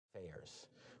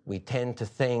We tend to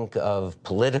think of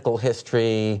political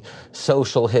history,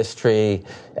 social history,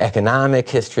 economic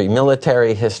history,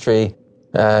 military history,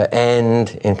 and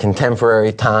in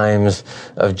contemporary times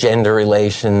of gender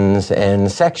relations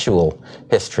and sexual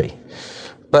history.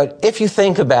 But if you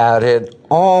think about it,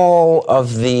 all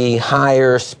of the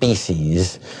higher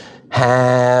species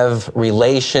have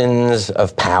relations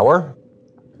of power.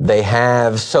 They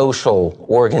have social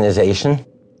organization.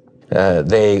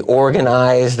 They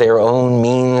organize their own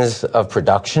means of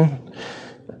production.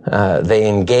 They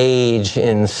engage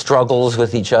in struggles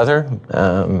with each other.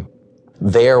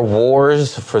 Their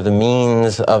wars for the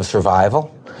means of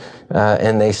survival.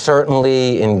 And they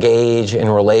certainly engage in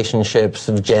relationships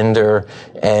of gender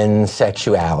and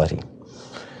sexuality.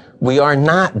 We are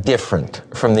not different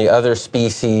from the other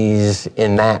species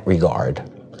in that regard.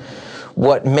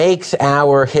 What makes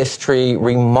our history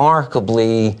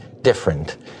remarkably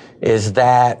different is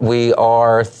that we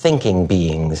are thinking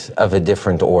beings of a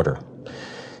different order.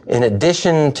 In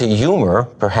addition to humor,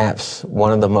 perhaps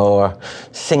one of the more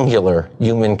singular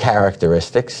human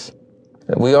characteristics,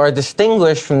 we are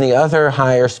distinguished from the other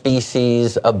higher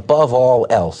species above all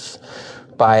else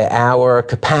by our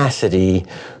capacity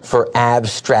for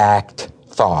abstract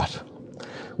thought.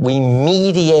 We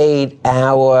mediate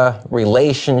our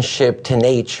relationship to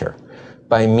nature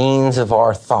by means of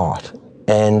our thought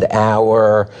and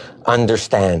our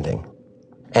understanding.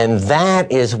 And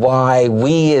that is why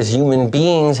we as human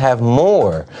beings have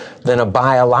more than a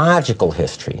biological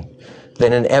history,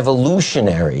 than an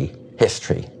evolutionary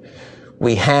history.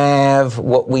 We have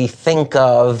what we think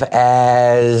of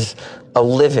as a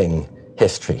living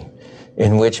history,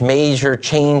 in which major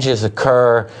changes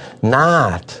occur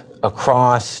not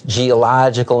across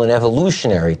geological and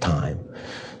evolutionary time,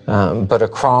 but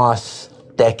across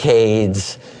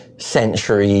decades,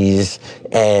 centuries,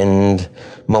 and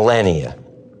millennia.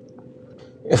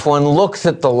 If one looks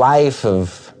at the life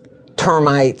of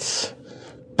termites,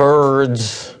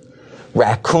 birds,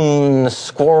 raccoons,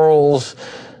 squirrels,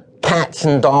 cats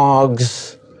and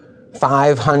dogs,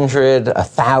 500,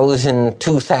 1,000,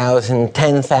 2,000,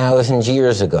 10,000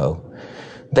 years ago,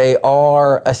 they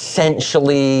are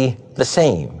essentially the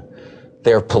same.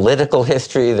 Their political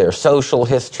history, their social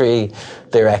history,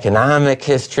 their economic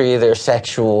history, their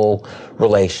sexual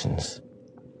relations.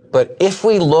 But if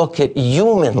we look at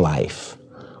human life,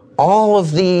 all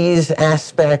of these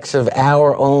aspects of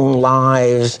our own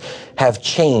lives have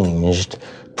changed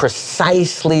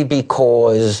precisely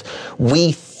because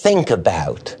we think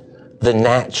about the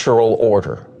natural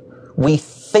order. We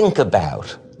think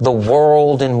about the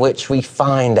world in which we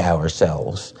find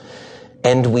ourselves.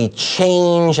 And we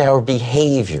change our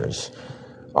behaviors,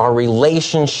 our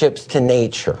relationships to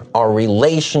nature, our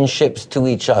relationships to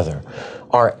each other,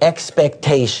 our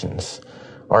expectations,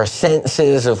 our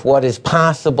senses of what is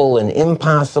possible and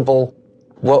impossible,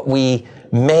 what we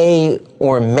may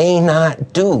or may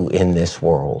not do in this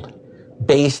world,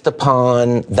 based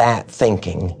upon that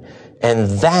thinking. And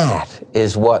that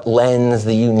is what lends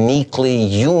the uniquely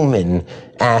human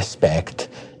aspect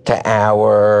to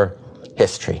our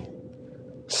history.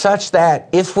 Such that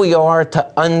if we are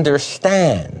to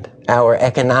understand our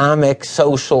economic,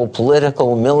 social,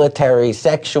 political, military,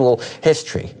 sexual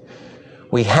history,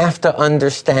 we have to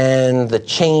understand the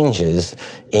changes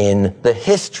in the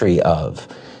history of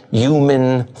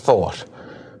human thought.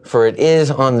 For it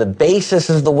is on the basis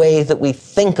of the way that we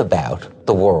think about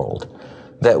the world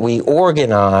that we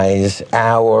organize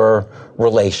our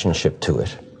relationship to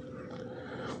it.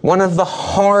 One of the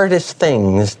hardest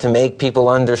things to make people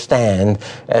understand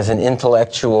as an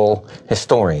intellectual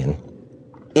historian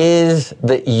is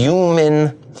that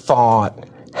human thought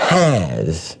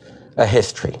has a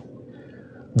history.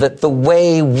 That the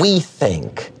way we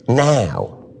think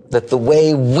now, that the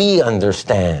way we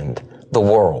understand the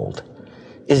world,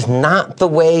 is not the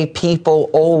way people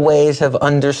always have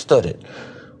understood it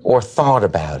or thought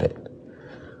about it.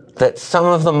 That some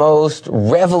of the most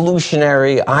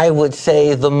revolutionary, I would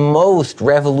say the most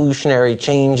revolutionary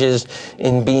changes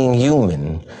in being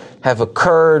human have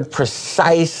occurred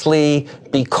precisely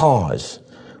because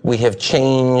we have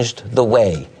changed the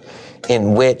way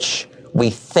in which we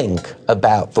think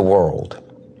about the world.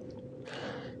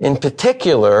 In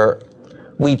particular,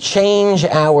 we change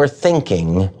our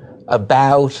thinking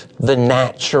about the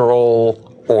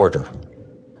natural order,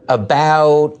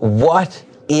 about what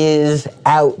is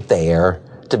out there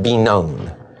to be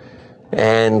known.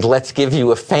 And let's give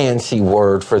you a fancy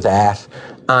word for that,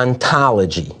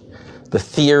 ontology, the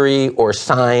theory or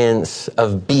science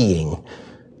of being,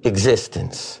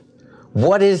 existence.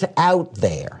 What is out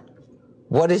there?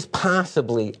 What is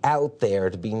possibly out there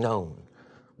to be known?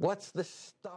 What's the stuff?